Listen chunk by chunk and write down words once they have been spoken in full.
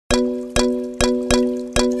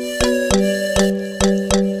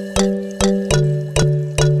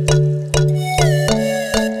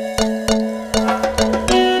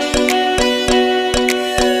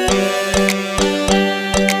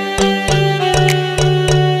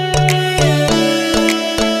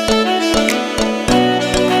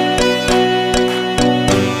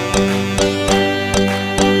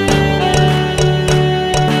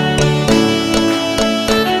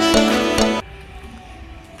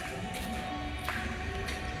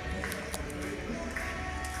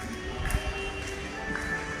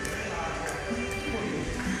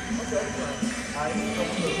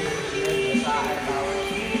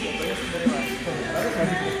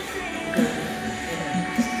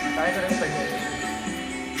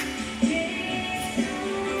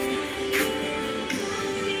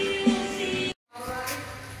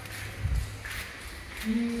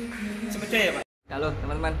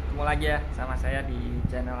lagi ya sama saya di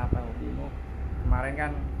channel Apa Hobimu. Kemarin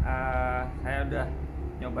kan saya udah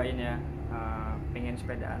nyobain ya, pengen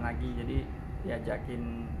sepedaan lagi, jadi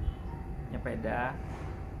diajakin nyepeda.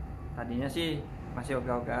 Tadinya sih masih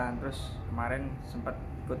ogah-ogahan, terus kemarin sempat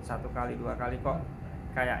ikut 1 kali 2 kali, kok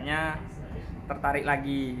kayaknya tertarik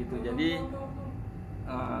lagi gitu. Jadi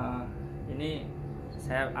ini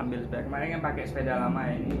saya ambil sepeda, kemarin kan pakai sepeda lama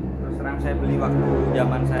ya, ini terus terang saya beli waktu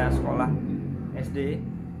zaman saya sekolah SD,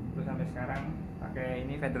 terus sampai sekarang pakai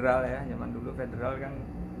ini federal ya. Zaman dulu federal kan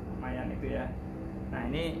lumayan itu ya. Nah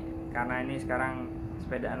ini karena ini sekarang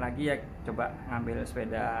sepedaan lagi ya, coba ngambil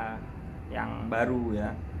sepeda yang baru ya.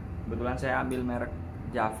 Kebetulan saya ambil merek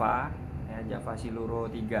Java ya, Java Siluro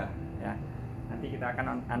 3 ya. Nanti kita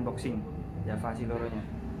akan unboxing Java Siluro-nya.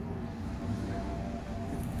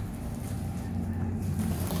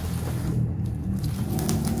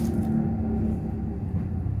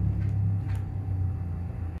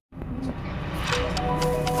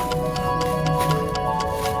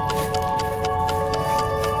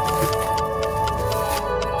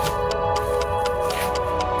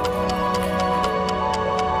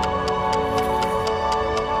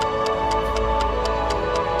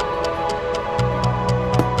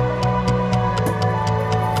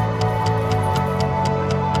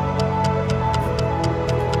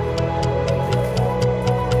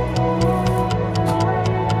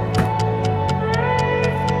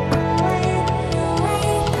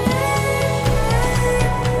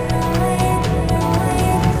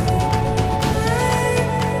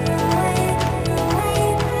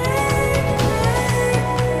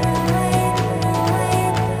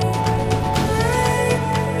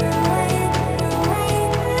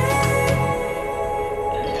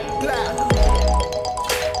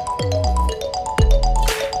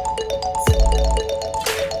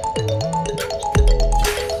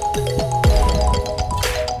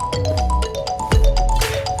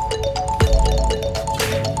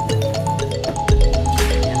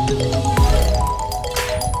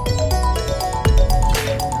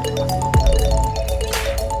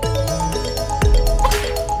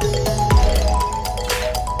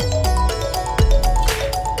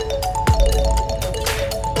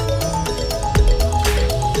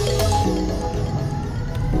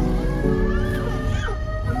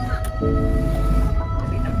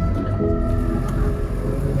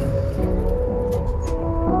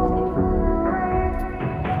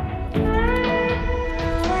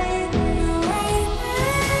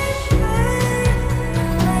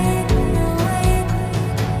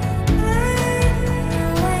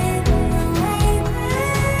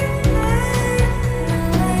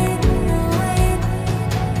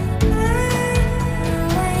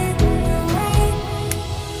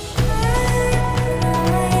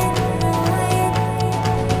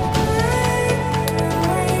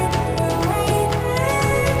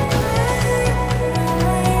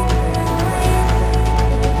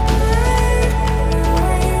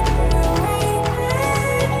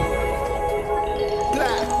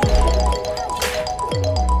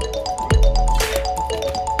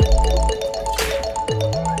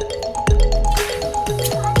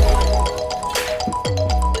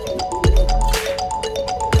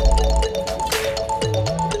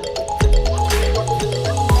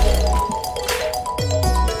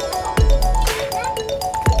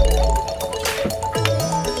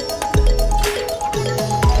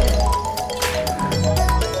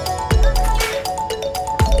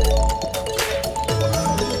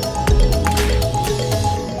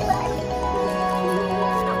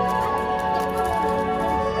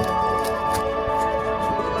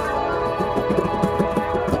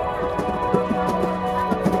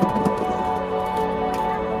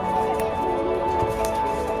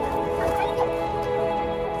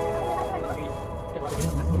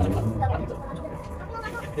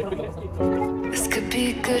 This could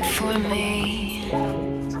be good for me.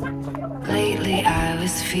 Lately I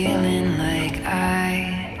was feeling like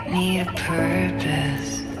I need a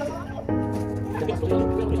purpose.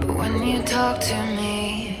 But when you talk to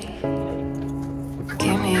me,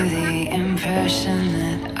 give me the impression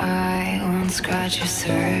that I won't scratch your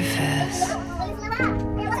surface.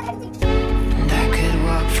 And I could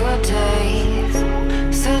walk for days,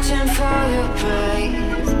 searching for your breath.